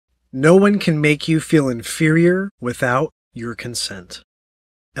No one can make you feel inferior without your consent.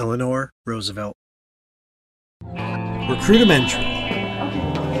 Eleanor Roosevelt. Recruitmentary.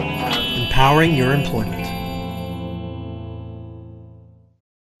 Empowering your employment.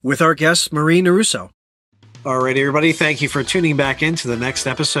 With our guest, Marie Narsoo. All right, everybody, thank you for tuning back into the next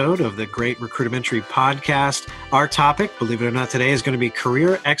episode of the Great Recruitmentary Podcast. Our topic, believe it or not, today is going to be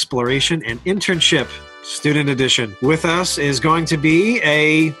career exploration and internship. Student edition. With us is going to be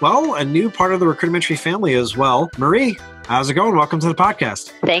a new part of the Recruitmentary family as well. Marie, how's it going? Welcome to the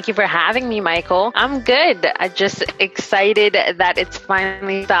podcast. Thank you for having me, Michael. I'm good. I'm just excited that it's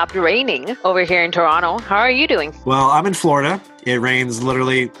finally stopped raining over here in Toronto. How are you doing? Well, I'm in Florida. It rains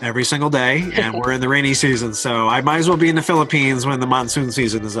literally every single day, and we're in the rainy season, so I might as well be in the Philippines when the monsoon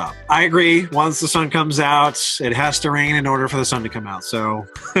season is up. I agree. Once the sun comes out, it has to rain in order for the sun to come out. So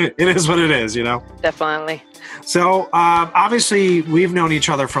it is what it is, you know? Definitely. So obviously, we've known each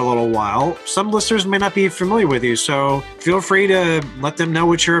other for a little while. Some listeners may not be familiar with you, so feel free to let them know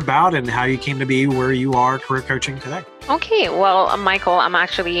what you're about and how you came to be where you are career coaching today. Okay, well, Michael, I'm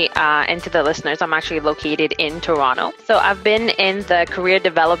actually, and to the listeners, I'm actually located in Toronto. So I've been in the career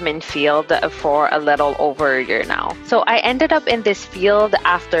development field for a little over a year now. So I ended up in this field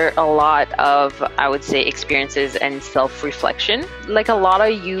after a lot of, I would say, experiences and self-reflection. Like a lot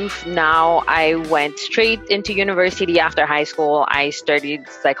of youth now, I went straight into university after high school. I studied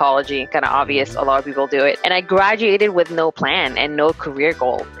psychology, kind of obvious, a lot of people do it. And I graduated with no plan and no career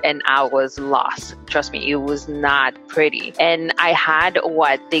goal. And I was lost. Trust me, it was not pretty. And I had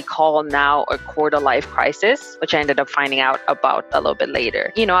what they call now a quarter life crisis, which I ended up finding out about a little bit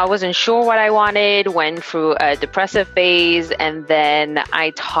later. You know, I wasn't sure what I wanted, went through a depressive phase, and then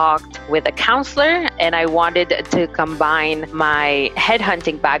I talked with a counselor, and I wanted to combine my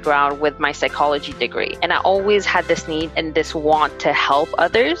headhunting background with my psychology degree. And I always had this need and this want to help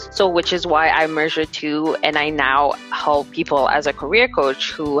others. So which is why I merged the two, and I now help people as a career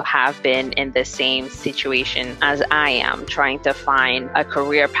coach who have been in the same situation as I am, trying to find a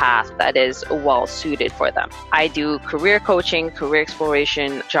career path that is well suited for them. I do career coaching, career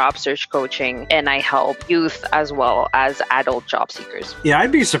exploration, job search coaching, and I help youth as well as adult job seekers. Yeah,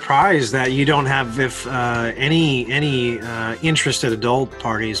 I'd be surprised that you don't have any interested adult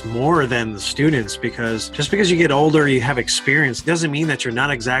parties more than the students, because just because you get older, you have experience, doesn't mean that you're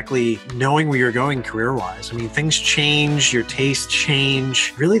not exactly knowing where you're going career-wise. I mean, things change, your tastes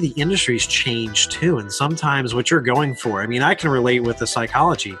change, really the industry's changed too, and sometimes what you're going for. I mean, I can relate with the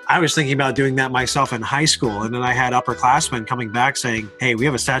psychology. I was thinking about doing that myself in high school, and then I had upperclassmen coming back saying, hey, we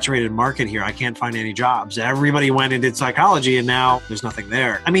have a saturated market here. I can't find any jobs. Everybody went and did psychology, and now there's nothing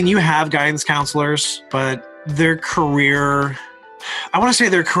there. I mean, you have guidance counselors, but their career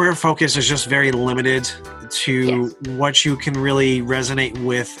focus is just very limited to what you can really resonate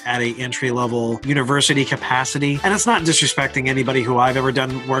with at a entry-level university capacity. And it's not disrespecting anybody who I've ever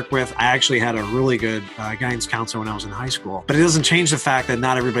done work with. I actually had a really good guidance counselor when I was in high school. But it doesn't change the fact that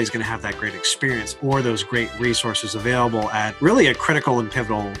not everybody's going to have that great experience or those great resources available at really a critical and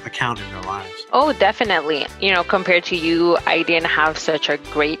pivotal account in their lives. Oh, definitely. You know, compared to you, I didn't have such a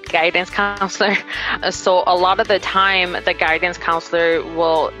great guidance counselor. So a lot of the time, the guidance counselor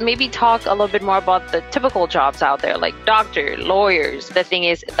will maybe talk a little bit more about the typical jobs out there, like doctor, lawyers. The thing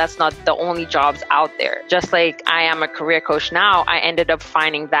is, that's not the only jobs out there. Just like I am a career coach now, I ended up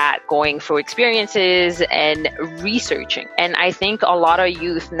finding that going through experiences and researching. And I think a lot of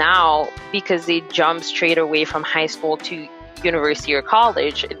youth now, because they jump straight away from high school to university or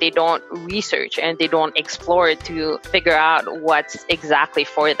college, they don't research and they don't explore it to figure out what's exactly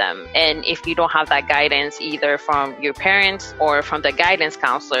for them. And if you don't have that guidance either from your parents or from the guidance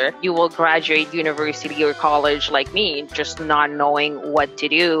counselor, you will graduate university or college like me, just not knowing what to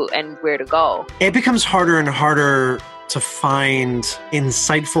do and where to go. It becomes harder and harder to find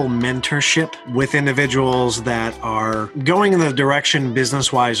insightful mentorship with individuals that are going in the direction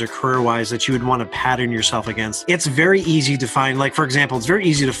business-wise or career-wise that you would want to pattern yourself against. It's very easy to find, like, for example, it's very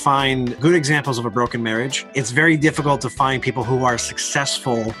easy to find good examples of a broken marriage. It's very difficult to find people who are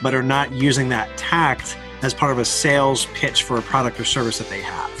successful but are not using that tact as part of a sales pitch for a product or service that they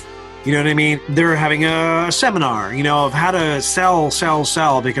have. You know what I mean? They're having a seminar, of how to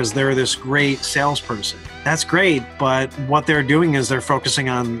sell because they're this great salesperson. That's great, but what they're doing is they're focusing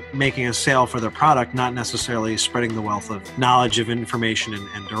on making a sale for their product, not necessarily spreading the wealth of knowledge, of information,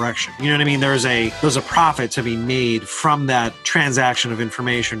 and direction. You know what I mean? There's a profit to be made from that transaction of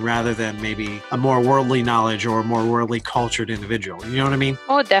information rather than maybe a more worldly knowledge or a more worldly cultured individual. You know what I mean?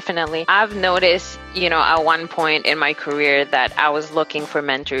 Oh, definitely. I've noticed, at one point in my career that I was looking for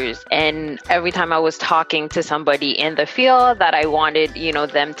mentors, and every time I was talking to somebody in the field that I wanted,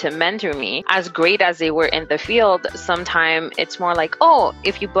 them to mentor me, as great as they were in the field, sometimes it's more like, oh,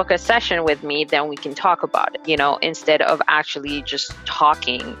 if you book a session with me, then we can talk about it, instead of actually just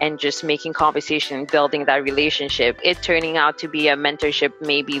talking and just making conversation, building that relationship, it turning out to be a mentorship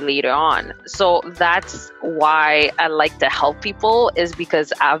maybe later on. So that's why I like to help people, is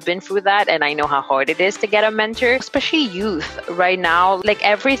because I've been through that and I know how hard it is to get a mentor, especially youth right now. Like,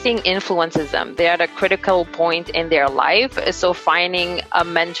 everything influences them. They're at a critical point in their life. So finding a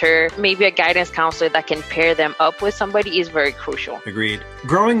mentor, maybe a guidance counselor that can pair them up with somebody is very crucial. Agreed.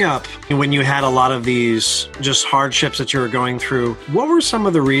 Growing up, when you had a lot of these just hardships that you were going through, what were some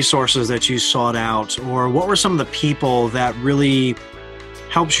of the resources that you sought out, or what were some of the people that really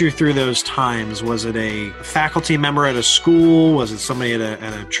helps you through those times? Was it a faculty member at a school? Was it somebody at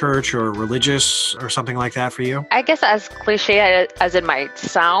a church or religious or something like that for you? I guess, as cliche as it might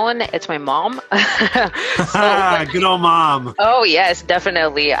sound, it's my mom. Good old mom. Oh, yes,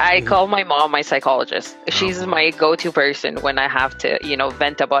 definitely. I call my mom my psychologist. She's my go-to person when I have to,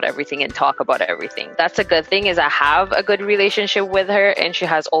 vent about everything and talk about everything. That's a good thing, is I have a good relationship with her, and she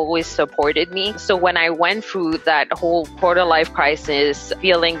has always supported me. So when I went through that whole quarter-life crisis,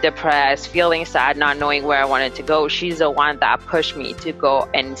 feeling depressed, feeling sad, not knowing where I wanted to go, she's the one that pushed me to go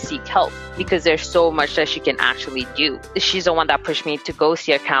and seek help, because there's so much that she can actually do. She's the one that pushed me to go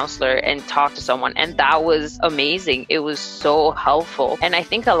see a counselor and talk to someone. And that was amazing. It was so helpful. And I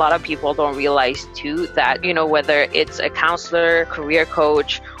think a lot of people don't realize too that, whether it's a counselor, career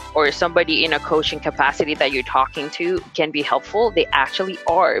coach, or somebody in a coaching capacity that you're talking to can be helpful. They actually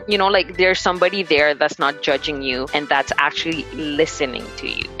are. Like, there's somebody there that's not judging you and that's actually listening to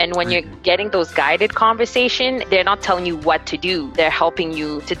you. And when you're getting those guided conversations, they're not telling you what to do. They're helping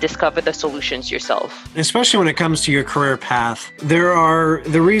you to discover the solutions yourself. Especially when it comes to your career path, there are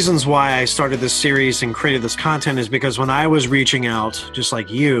the reasons why I started this series and created this content is because when I was reaching out, just like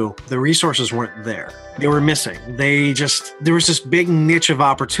you, the resources weren't there. They were missing. There was this big niche of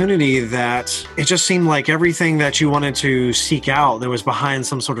opportunity that it just seemed like everything that you wanted to seek out, there was behind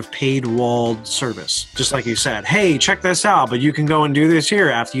some sort of paid walled service. Just like you said, hey, check this out, but you can go and do this here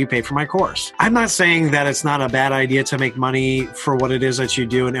after you pay for my course. I'm not saying that it's not a bad idea to make money for what it is that you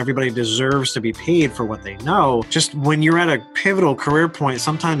do, and everybody deserves to be paid for what they know. Just when you're at a pivotal career point,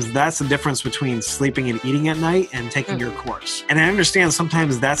 sometimes that's the difference between sleeping and eating at night and taking your course. And I understand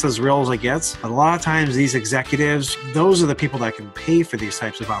sometimes that's as real as it gets, but a lot of times these executives, those are the people that can pay for these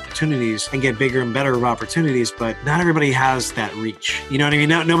types of opportunities and get bigger and better opportunities, but not everybody has that reach. You know what I mean?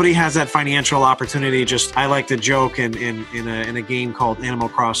 Nobody has that financial opportunity. Just, I like to joke in a game called Animal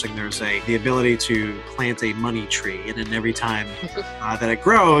Crossing, there's the ability to plant a money tree, and then every time that it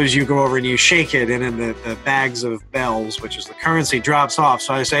grows, you go over and you shake it, and then the bags of bells, which is the currency, drops off.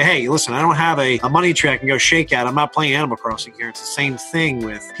 So I say, hey, listen, I don't have a money tree I can go shake at. I'm not playing Animal Crossing here. It's the same thing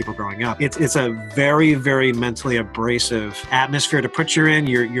with people growing up. It's a very, very mentally abrasive atmosphere to put you in.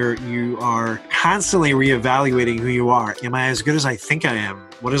 You are constantly reevaluating who you are. Am I as good as I think I am?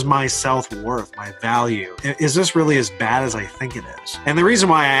 What is my self-worth, my value? Is this really as bad as I think it is? And the reason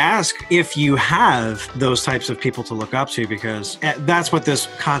why I ask if you have those types of people to look up to, because that's what this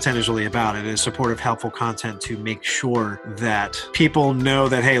content is really about. It is supportive, helpful content to make sure that people know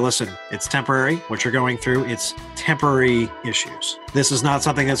that, hey, listen, it's temporary. What you're going through, it's temporary issues. This is not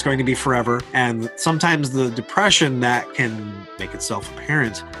something that's going to be forever. And sometimes the depression that can make itself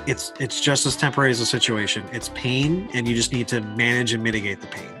apparent, it's just as temporary as a situation. It's pain, and you just need to manage and mitigate the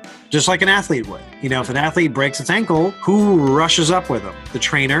pain. Just like an athlete would. If an athlete breaks its ankle, who rushes up with them? The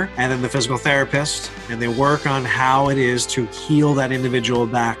trainer and then the physical therapist, and they work on how it is to heal that individual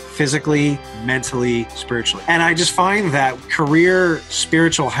back physically, mentally, spiritually. And I just find that career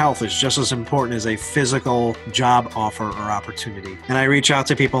spiritual health is just as important as a physical job offer or opportunity. And I reach out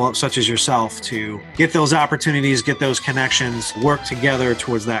to people such as yourself to get those opportunities, get those connections, work together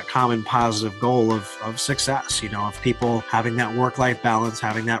towards that common positive goal of success, of people having that work-life balance,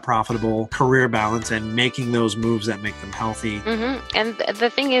 having that profitable career balance and making those moves that make them healthy. And the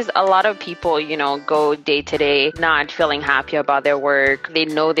thing is, a lot of people, go day to day not feeling happy about their work. They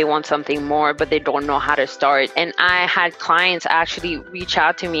know they want something more, but they don't know how to start. And I had clients actually reach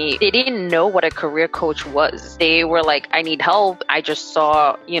out to me. They didn't know what a career coach was. They were like, I need help. I just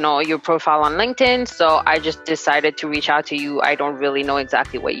saw, your profile on LinkedIn. So I just decided to reach out to you. I don't really know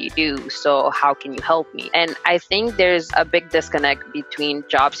exactly what you do. So how can you help me? And I think there's a big disconnect between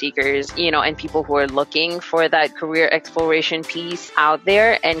job seekers, and people who are looking for that career exploration piece out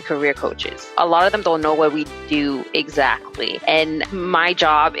there and career coaches. A lot of them don't know what we do exactly. And my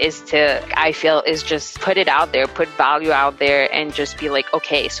job is just put it out there, put value out there, and just be like,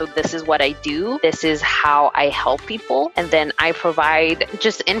 okay, so this is what I do. This is how I help people. And then I provide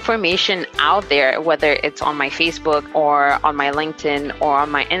just information out there, whether it's on my Facebook or on my LinkedIn or on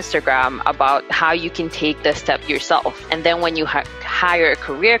my Instagram, about how you can take the step yourself. And then when you hire a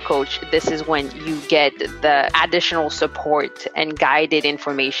career coach, this is when you get the additional support and guided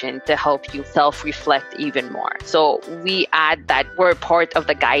information to help you self-reflect even more. So we add that we're part of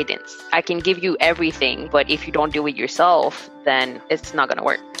the guidance. I can give you everything, but if you don't do it yourself, then it's not going to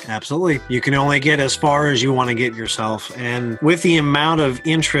work. Absolutely. You can only get as far as you want to get yourself. And with the amount of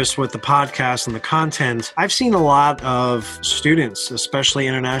interest with the podcast and the content, I've seen a lot of students, especially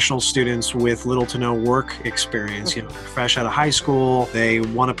international students with little to no work experience, they're fresh out of high school. They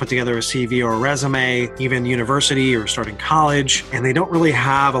want to put together a CV or a resume, even university or starting college, and they don't really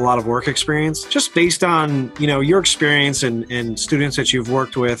have a lot of work experience. Just based on, your experience and students that you've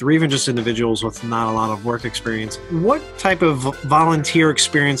worked with, or even just individuals with not a lot of work experience, what type of volunteer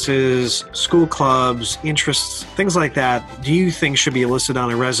experiences, school clubs, interests, things like that, do you think should be listed on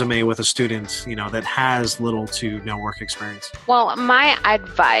a resume with a student, that has little to no work experience? Well, my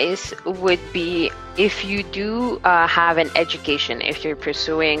advice would be, if you do have an education, if you're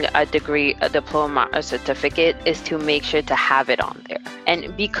pursuing a degree, a diploma, a certificate, is to make sure to have it on there.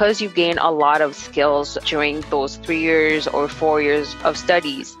 And because you gain a lot of skills during those 3 years or 4 years of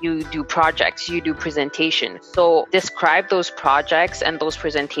studies, you do projects, you do presentations. So describe those projects and those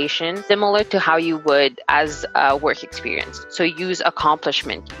presentations similar to how you would as a work experience. So use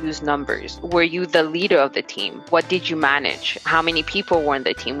accomplishment, use numbers. Were you the leader of the team? What did you manage? How many people were in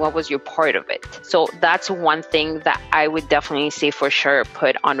the team? What was your part of it? So that's one thing that I would definitely say for sure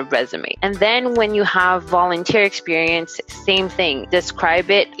put on a resume. And then when you have volunteer experience, same thing.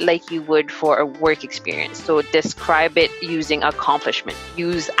 Describe it like you would for a work experience. So describe it using accomplishment.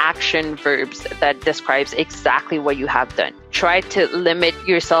 Use action verbs that describes exactly what you have done. Try to limit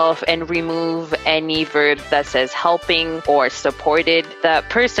yourself and remove any verb that says helping or supported. The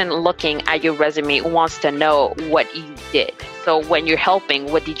person looking at your resume wants to know what you did. So when you're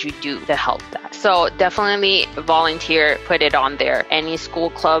helping, what did you do to help that? So definitely volunteer, put it on there. Any school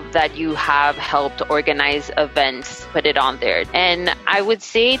club that you have helped organize events, put it on there. And I would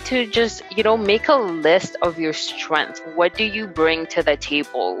say to just, make a list of your strengths. What do you bring to the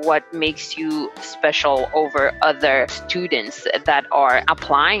table? What makes you special over other students that are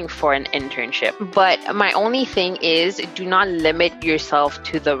applying for an internship? But my only thing is, do not limit yourself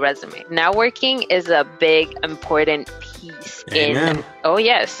to the resume. Networking is a big, important piece. Amen.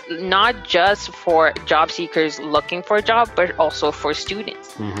 Not just for job seekers looking for a job, but also for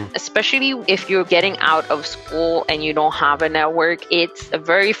students. Especially if you're getting out of school and you don't have a network, it's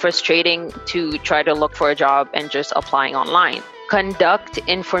very frustrating to try to look for a job and just applying online. Conduct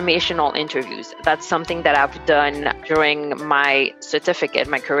informational interviews. That's something that I've done during my certificate,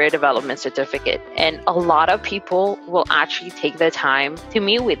 my career development certificate. And a lot of people will actually take the time to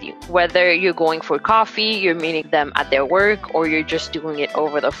meet with you. Whether you're going for coffee, you're meeting them at their work, or you're just doing it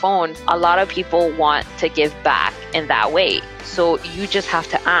over the phone, a lot of people want to give back in that way. So you just have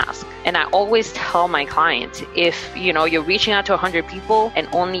to ask. And I always tell my clients, if you're reaching out to 100 people and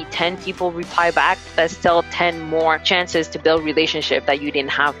only 10 people reply back, that's still 10 more chances to build relationship that you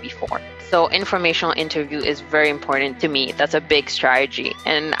didn't have before. So informational interview is very important to me. That's a big strategy.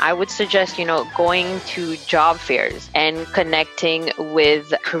 And I would suggest, going to job fairs and connecting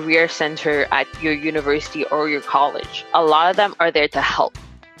with career center at your university or your college. A lot of them are there to help.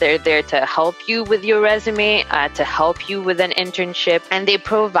 They're there to help you with your resume, to help you with an internship, and they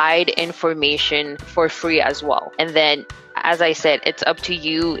provide information for free as well. And then, as I said, it's up to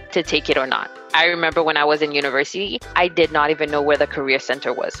you to take it or not. I remember when I was in university, I did not even know where the career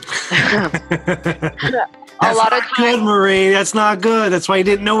center was. That's not good, Marie. That's not good. That's why you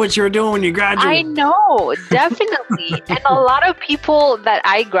didn't know what you were doing when you graduated. I know, definitely. And a lot of people that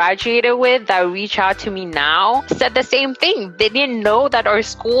I graduated with that reach out to me now said the same thing. They didn't know that our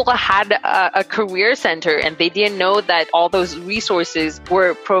school had a career center, and they didn't know that all those resources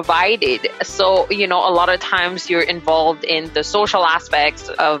were provided. So, a lot of times you're involved in the social aspects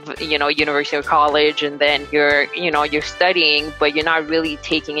of, university or college, and then you're studying, but you're not really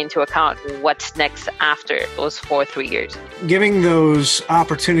taking into account what's next after those 3 years. Giving those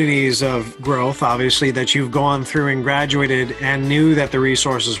opportunities of growth, obviously, that you've gone through and graduated and knew that the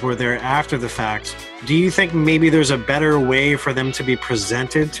resources were there after the fact, do you think maybe there's a better way for them to be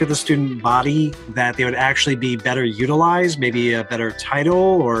presented to the student body that they would actually be better utilized, maybe a better title?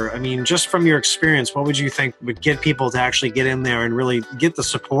 Or, just from your experience, what would you think would get people to actually get in there and really get the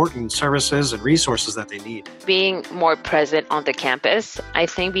support and services and resources that they need? Being more present on the campus, I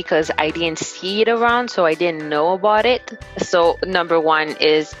think, because I didn't see it around, so I didn't know about it. So number one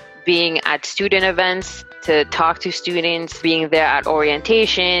is being at student events, to talk to students, being there at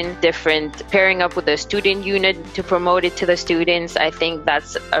orientation, pairing up with the student unit to promote it to the students. I think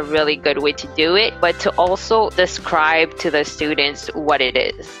that's a really good way to do it, but to also describe to the students what it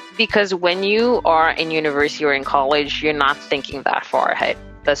is. Because when you are in university or in college, you're not thinking that far ahead.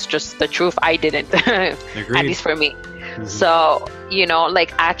 That's just the truth. I didn't, at least for me. Mm-hmm. So,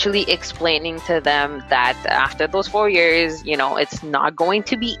 actually explaining to them that after those 4 years, it's not going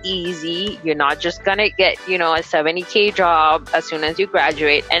to be easy. You're not just going to get, a $70K job as soon as you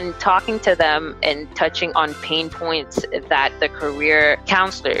graduate, and talking to them and touching on pain points that the career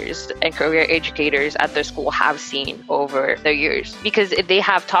counselors and career educators at the school have seen over the years, because they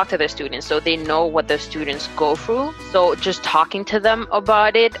have talked to the students, so they know what the students go through. So just talking to them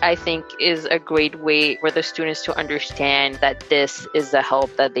about it, I think, is a great way for the students to understand that this is the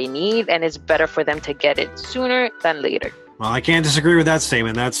help that they need, and it's better for them to get it sooner than later. Well, I can't disagree with that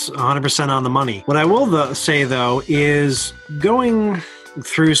statement. That's 100% on the money. What I will say, though, is going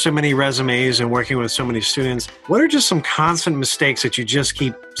through so many resumes and working with so many students, what are just some constant mistakes that you just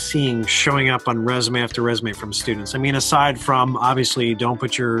keep seeing showing up on resume after resume from students? Aside from, obviously, don't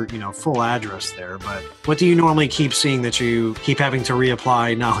put your full address there, but what do you normally keep seeing that you keep having to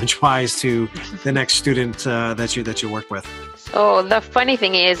reapply knowledge-wise to the next student that you work with? So the funny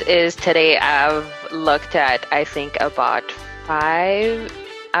thing is today I've looked at, I think, about 5,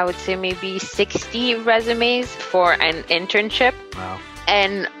 I would say maybe 60 resumes for an internship. Wow.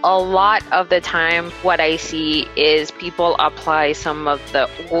 And a lot of the time, what I see is people apply some of the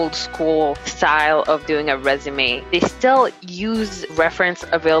old school style of doing a resume. They still use reference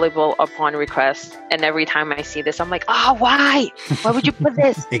available upon request. And every time I see this, I'm like, why? Why would you put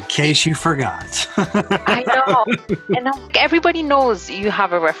this? In case you forgot. I know. And everybody knows you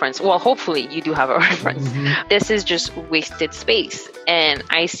have a reference. Well, hopefully you do have a reference. Mm-hmm. This is just wasted space. And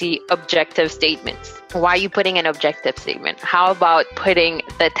I see objective statements. Why are you putting an objective statement? How about putting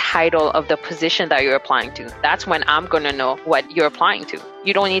the title of the position that you're applying to? That's when I'm going to know what you're applying to.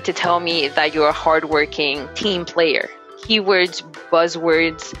 You don't need to tell me that you're a hardworking team player. Keywords,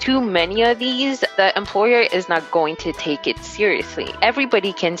 buzzwords, too many of these, the employer is not going to take it seriously.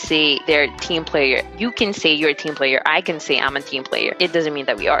 Everybody can say they're a team player. You can say you're a team player. I can say I'm a team player. It doesn't mean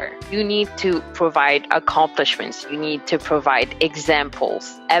that we are. You need to provide accomplishments. You need to provide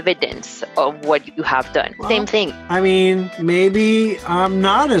examples, evidence of what you have done. Well, same thing. Maybe I'm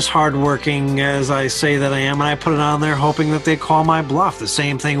not as hardworking as I say that I am, and I put it on there hoping that they call my bluff. The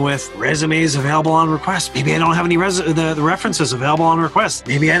same thing with resumes available on request. Maybe I don't have any the references available on request.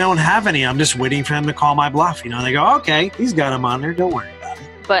 Maybe I don't have any. I'm just waiting for them to call my bluff. They go, okay, he's got them on there. Don't worry about it.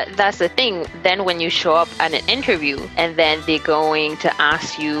 But that's the thing. Then when you show up at an interview and then they're going to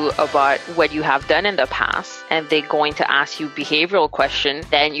ask you about what you have done in the past, and they're going to ask you behavioral questions,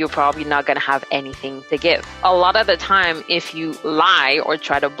 then you're probably not going to have anything to give. A lot of the time, if you lie or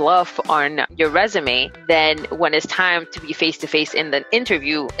try to bluff on your resume, then when it's time to be face-to-face in the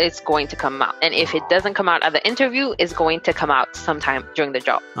interview, it's going to come out. And if it doesn't come out at the interview, it's going to come out sometime during the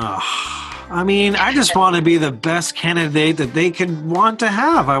job. I just want to be the best candidate that they could want to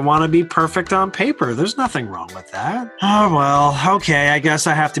have. I want to be perfect on paper. There's nothing wrong with that. Oh, well, okay. I guess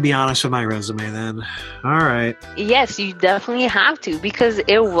I have to be honest with my resume then. All right. Yes, you definitely have to, because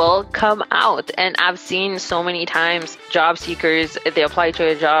it will come out. And I've seen so many times job seekers, they apply to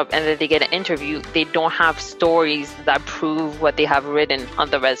a job and then they get an interview. They don't have stories that prove what they have written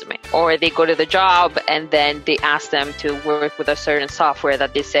on the resume. Or they go to the job and then they ask them to work with a certain software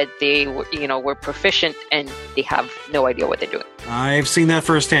that they said they were proficient, and they have no idea what they're doing. I've seen that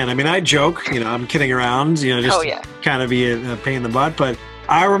firsthand. I mean, I joke, I'm kidding around, just to kind of be a pain in the butt. But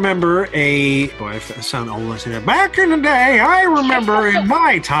I remember I sound old when I say that. Back in the day, I remember in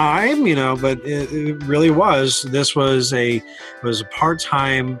my time, but it really was. This was a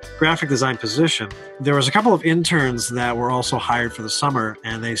part-time graphic design position. There was a couple of interns that were also hired for the summer,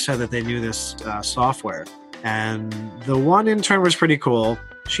 and they said that they knew this software. And the one intern was pretty cool.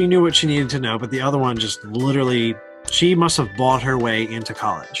 She knew what she needed to know, but the other one just literally, she must have bought her way into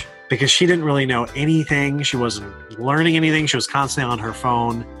college because she didn't really know anything. She wasn't learning anything. She was constantly on her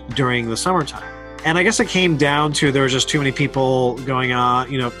phone during the summertime. And I guess it came down to there were just too many people going on,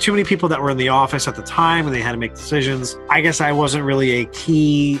 too many people that were in the office at the time and they had to make decisions. I guess I wasn't really a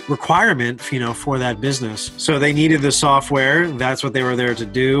key requirement, for that business. So they needed the software. That's what they were there to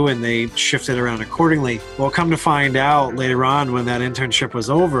do. And they shifted around accordingly. Well, come to find out later on when that internship was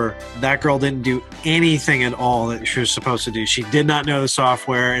over, that girl didn't do anything at all that she was supposed to do. She did not know the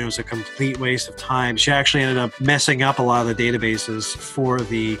software and it was a complete waste of time. She actually ended up messing up a lot of the databases for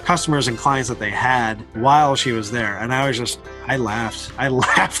the customers and clients that they had while she was there. And I laughed. I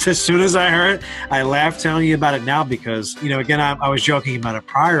laughed as soon as I heard it. I laughed telling you about it now because, again, I was joking about it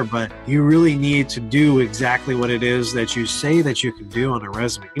prior, but you really need to do exactly what it is that you say that you can do on a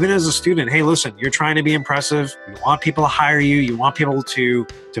resume. Even as a student, hey, listen, you're trying to be impressive. You want people to hire you. You want people to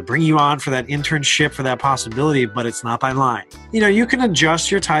bring you on for that internship, for that possibility, but it's not by line. You can adjust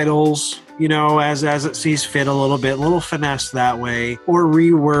your titles, as it sees fit a little finesse that way, or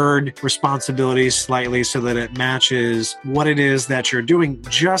reword responsibilities slightly so that it matches what it is that you're doing,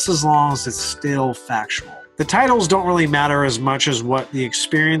 just as long as it's still factual. The titles don't really matter as much as what the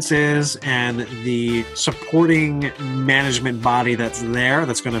experience is and the supporting management body that's there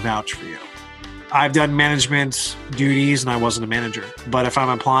that's going to vouch for you. I've done management duties and I wasn't a manager. But if I'm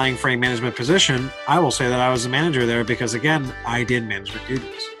applying for a management position, I will say that I was a manager there because, again, I did management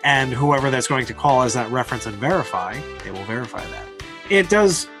duties. And whoever that's going to call as that reference and verify, they will verify that. It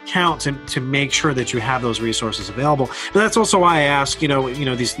does count to make sure that you have those resources available. But that's also why I ask,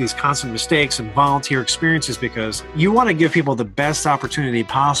 these constant mistakes and volunteer experiences, because you want to give people the best opportunity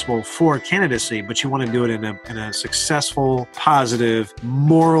possible for candidacy, but you want to do it in a successful, positive,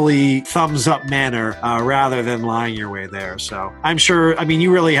 morally thumbs up manner rather than lying your way there. So I'm sure,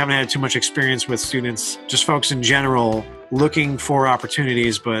 you really haven't had too much experience with students, just folks in general, looking for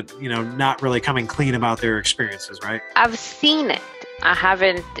opportunities, but, not really coming clean about their experiences, right? I've seen it. I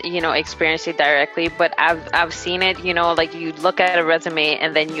haven't, experienced it directly, but I've seen it, like you look at a resume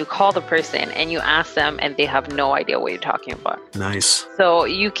and then you call the person and you ask them and they have no idea what you're talking about. Nice. So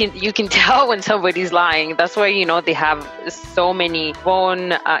you can tell when somebody's lying. That's why, they have so many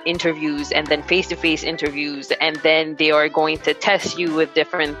phone interviews and then face-to-face interviews, and then they are going to test you with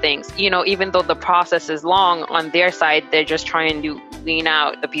different things. Even though the process is long on their side, they're just trying to wean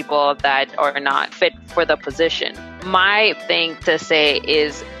out the people that are not fit for the position. My thing to say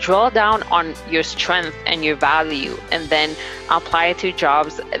is drill down on your strength and your value and then apply to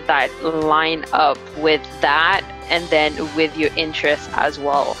jobs that line up with that and then with your interests as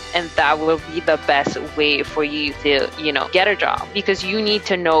well. And that will be the best way for you to, get a job, because you need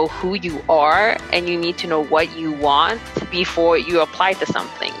to know who you are and you need to know what you want before you apply to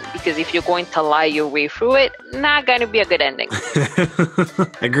something. Because if you're going to lie your way through it, not going to be a good ending.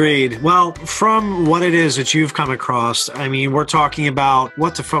 Agreed. Well, from what it is that you've come across, we're talking about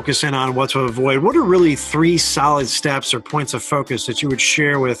what to focus in on, what to avoid. What are really 3 solid steps or points of focus that you would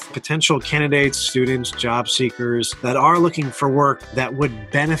share with potential candidates, students, job seekers that are looking for work that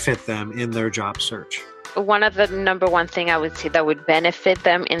would benefit them in their job search? One of the number one thing I would say that would benefit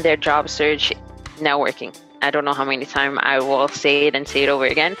them in their job search, networking. I don't know how many times I will say it and say it over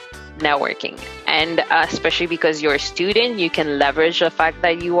again. Networking. And especially because you're a student, you can leverage the fact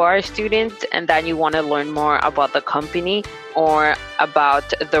that you are a student and that you want to learn more about the company or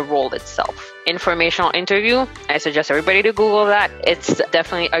about the role itself. Informational interview, I suggest everybody to Google that. It's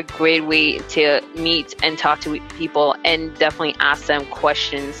definitely a great way to meet and talk to people and definitely ask them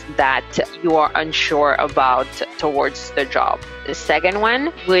questions that you are unsure about towards the job. The second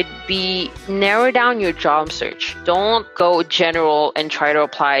one would be narrow down your job search. Don't go general and try to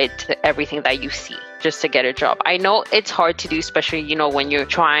apply to everything that you see just to get a job. I know it's hard to do, especially, when you're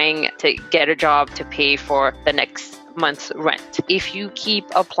trying to get a job to pay for the next month's rent. If you keep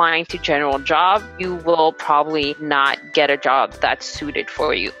applying to general job, you will probably not get a job that's suited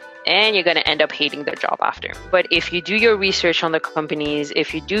for you. and you're going to end up hating the job after. But if you do your research on the companies,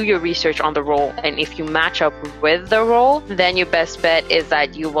 if you do your research on the role, and if you match up with the role, then your best bet is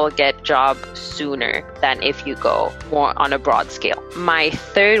that you will get job sooner than if you go more on a broad scale. My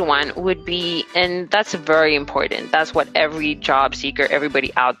third one would be, and that's very important, that's what every job seeker,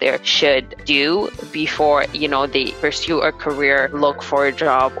 everybody out there should do before, they pursue a career, look for a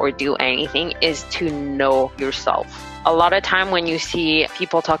job, or do anything, is to know yourself. A lot of time when you see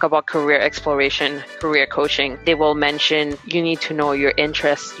people talk about career exploration, career coaching, they will mention you need to know your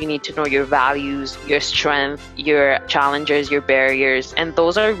interests, you need to know your values, your strength, your challenges, your barriers. And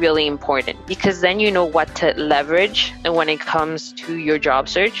those are really important because then you know what to leverage when it comes to your job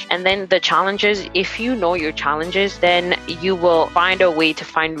search. And then the challenges, if you know your challenges, then you will find a way to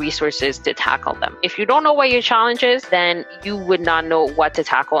find resources to tackle them. If you don't know what your challenge is, then you would not know what to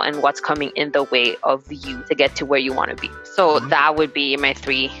tackle and what's coming in the way of you to get to where you want to be. So that would be my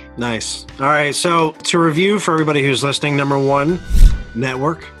 3. Nice. All right. So to review for everybody who's listening, number 1,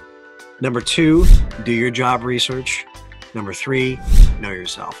 network. Number 2, do your job research. Number 3, know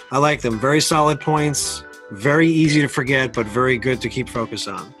yourself. I like them. Very solid points. Very easy to forget, but very good to keep focus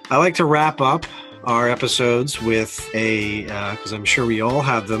on. I like to wrap up our episodes with because I'm sure we all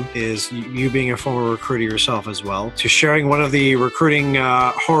have them, is you being a former recruiter yourself as well, to sharing one of the recruiting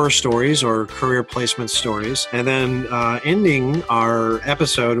horror stories or career placement stories, and then ending our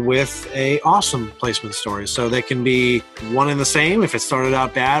episode with a awesome placement story. So they can be one and the same if it started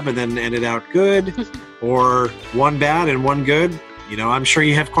out bad but then ended out good, or one bad and one good. I'm sure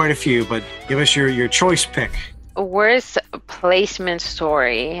you have quite a few, but give us your choice pick. Worst placement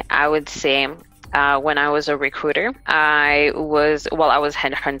story, I would say. When I was a recruiter, I was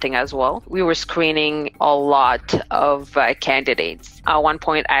headhunting as well. We were screening a lot of candidates. At one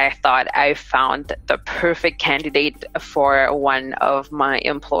point, I thought I found the perfect candidate for one of my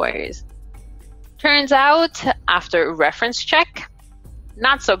employers. Turns out, after reference check,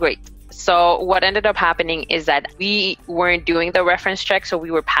 not so great. So what ended up happening is that we weren't doing the reference check, so we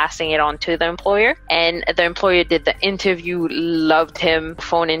were passing it on to the employer. And the employer did the interview, loved him,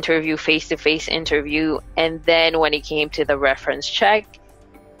 phone interview, face-to-face interview. And then when it came to the reference check,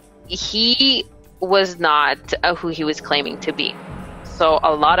 he was not who he was claiming to be. So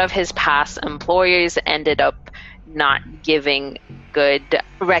a lot of his past employers ended up not giving good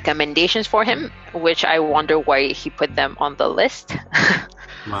recommendations for him, which I wonder why he put them on the list.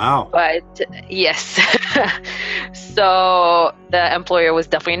 Wow. But yes. So the employer was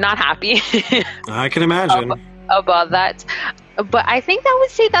definitely not happy. I can imagine. About that. But I think I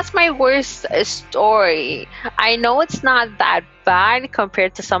would say that's my worst story. I know it's not that bad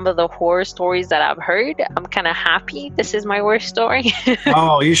compared to some of the horror stories that I've heard. I'm kind of happy this is my worst story.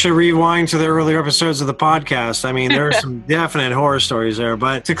 Oh, you should rewind to the earlier episodes of the podcast. I mean, there are some definite horror stories there.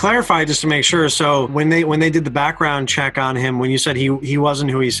 But to clarify, just to make sure, so when they did the background check on him, when you said he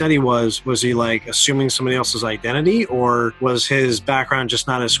wasn't who he said he was he like assuming somebody else's identity, or was his background just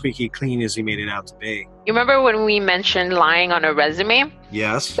not as squeaky clean as he made it out to be? You remember when we mentioned lying on a resume?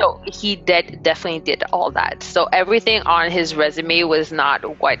 Yes. So he definitely did all that. So everything on his resume was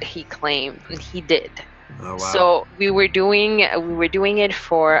not what he claimed he did. Oh, wow. So we were doing it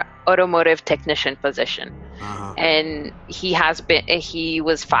for automotive technician position. Uh-huh. And he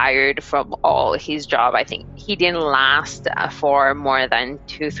was fired from all his job. I think he didn't last for more than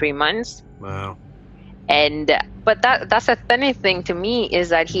 2-3 months. Wow. But that's the funny thing to me is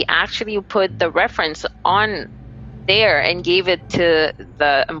that he actually put the reference on there and gave it to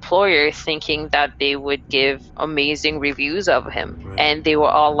the employer thinking that they would give amazing reviews of him. Right. And they were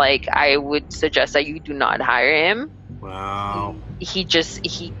all like, I would suggest that you do not hire him. Wow. He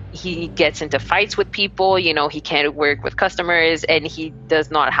gets into fights with people, he can't work with customers, and he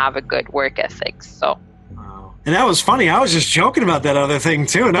does not have a good work ethic. So. And that was funny. I was just joking about that other thing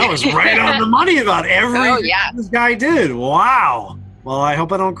too, and that was right on the money about everything this guy did. Wow. Well, I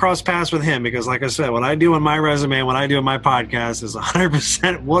hope I don't cross paths with him because, like I said, what I do on my resume, what I do on my podcast is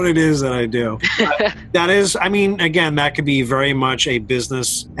 100% what it is that I do. That is, I mean, again, that could be very much a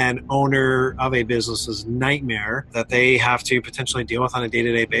business and owner of a business's nightmare that they have to potentially deal with on a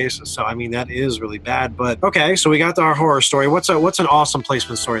day-to-day basis. So, I mean, that is really bad. But okay, so we got to our horror story. What's an awesome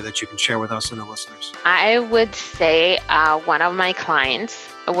placement story that you can share with us and the listeners? I would say one of my clients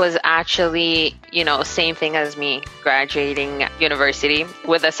was actually, same thing as me, graduating university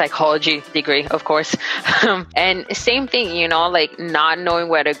with a psychology degree, of course. And same thing, like not knowing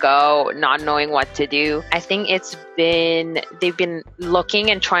where to go, not knowing what to do. I think they've been looking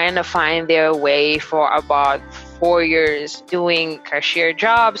and trying to find their way for about 4 years doing cashier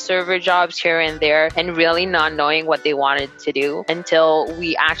jobs, server jobs here and there, and really not knowing what they wanted to do until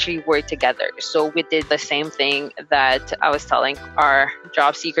we actually worked together. So we did the same thing that I was telling our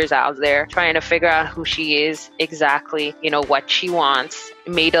job seekers out there, trying to figure out who she is exactly, what she wants,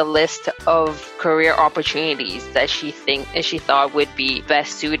 made a list of career opportunities that she thought would be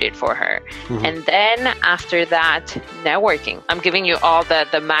best suited for her. Mm-hmm. And then after that, networking. I'm giving you all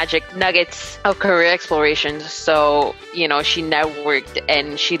the magic nuggets of career exploration. So, she networked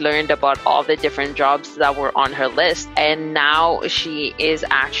and she learned about all the different jobs that were on her list. And now she is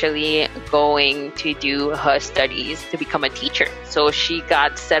actually going to do her studies to become a teacher. So she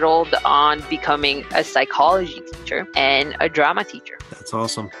got settled on becoming a psychology teacher and a drama teacher. That's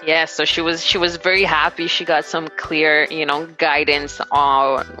awesome. Yeah, so she was very happy. She got some clear, guidance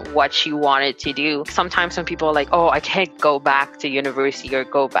on what she wanted to do. Sometimes when people are like, oh, I can't go back to university or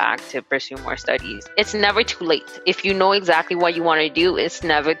go back to pursue more studies. It's never too late. If you know exactly what you want to do, it's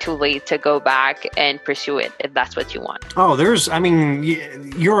never too late to go back and pursue it if that's what you want. Oh,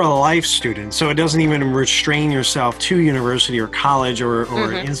 you're a life student, so it doesn't even restrain yourself to university or college or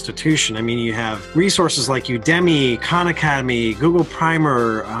mm-hmm. institution. You have resources like Udemy, Khan Academy, Google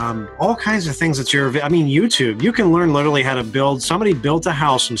Primer, all kinds of things that YouTube. You can learn literally how to build. Somebody built a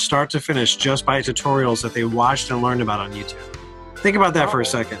house from start to finish just by tutorials that they watched and learned about on YouTube. Think about that for a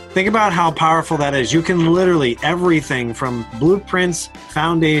second. Think about how powerful that is. You can literally everything from blueprints,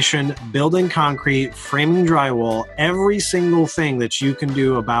 foundation, building concrete, framing drywall, every single thing that you can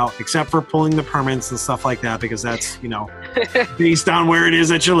do except for pulling the permits and stuff like that, because that's, based on where it is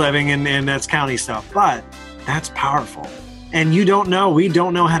that you're living and that's county stuff. But that's powerful. And we don't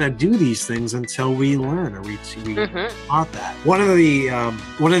know how to do these things until we learn or we mm-hmm. taught that. One of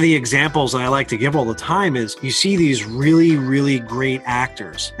the examples I like to give all the time is you see these really, really great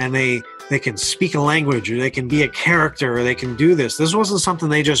actors and they can speak a language or they can be a character or they can do this. This wasn't something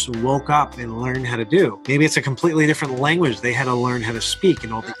they just woke up and learned how to do. Maybe it's a completely different language they had to learn how to speak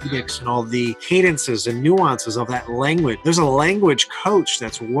and all the edicts and all the cadences and nuances of that language. There's a language coach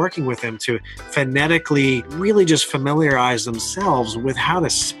that's working with them to phonetically really just familiarize themselves with how to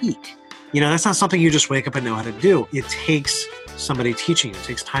speak. That's not something you just wake up and know how to do. It takes somebody teaching it. It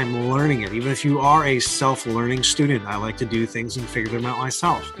takes time learning it. Even if you are a self-learning student, I like to do things and figure them out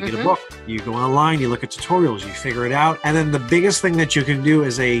myself. You get a book, you go online, you look at tutorials, you figure it out. And then the biggest thing that you can do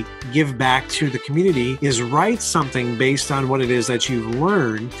as a give back to the community is write something based on what it is that you've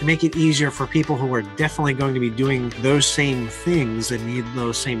learned to make it easier for people who are definitely going to be doing those same things and need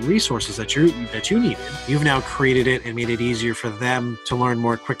those same resources that you needed. You've now created it and made it easier for them to learn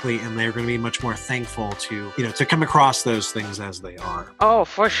more quickly, and they're going to be much more thankful to come across those things as they are. Oh,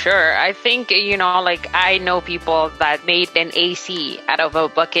 for sure. I think, I know people that made an AC out of a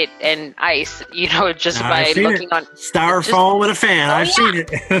bucket and ice, just by looking on styrofoam and a fan. I've seen it.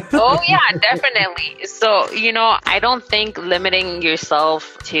 Oh, yeah, definitely. So, I don't think limiting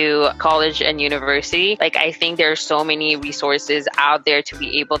yourself to college and university, I think there are so many resources out there to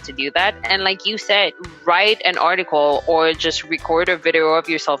be able to do that. And like you said, write an article or just record a video of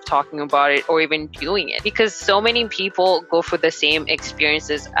yourself talking about it or even doing it, because so many people go for the same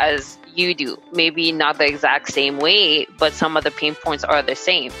experiences as you do. Maybe not the exact same way, but some of the pain points are the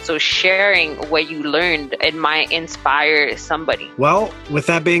same. So sharing what you learned, it might inspire somebody. Well, with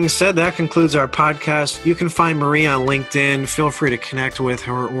that being said, that concludes our podcast. You can find Marie on LinkedIn. Feel free to connect with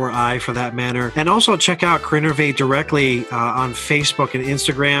her or I for that matter. And also check out Career Innovate directly on Facebook and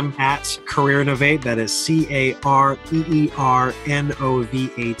Instagram at Career Innovate. That is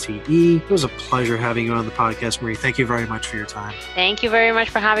CareerNovate. It was a pleasure having you on the podcast, Marie. Thank you very much for your time. Thank you very much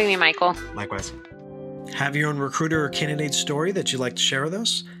for having me, Michael. Likewise. Have your own recruiter or candidate story that you'd like to share with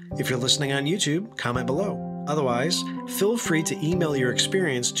us? If you're listening on YouTube, comment below. Otherwise, feel free to email your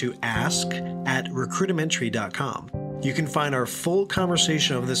experience to ask@recruitimentary.com. You can find our full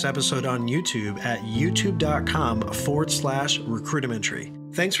conversation of this episode on YouTube at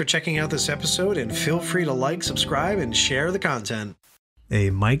youtube.com/recruitimentary. Thanks for checking out this episode, and feel free to like, subscribe, and share the content.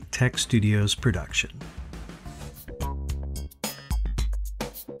 A Mike Tech Studios production.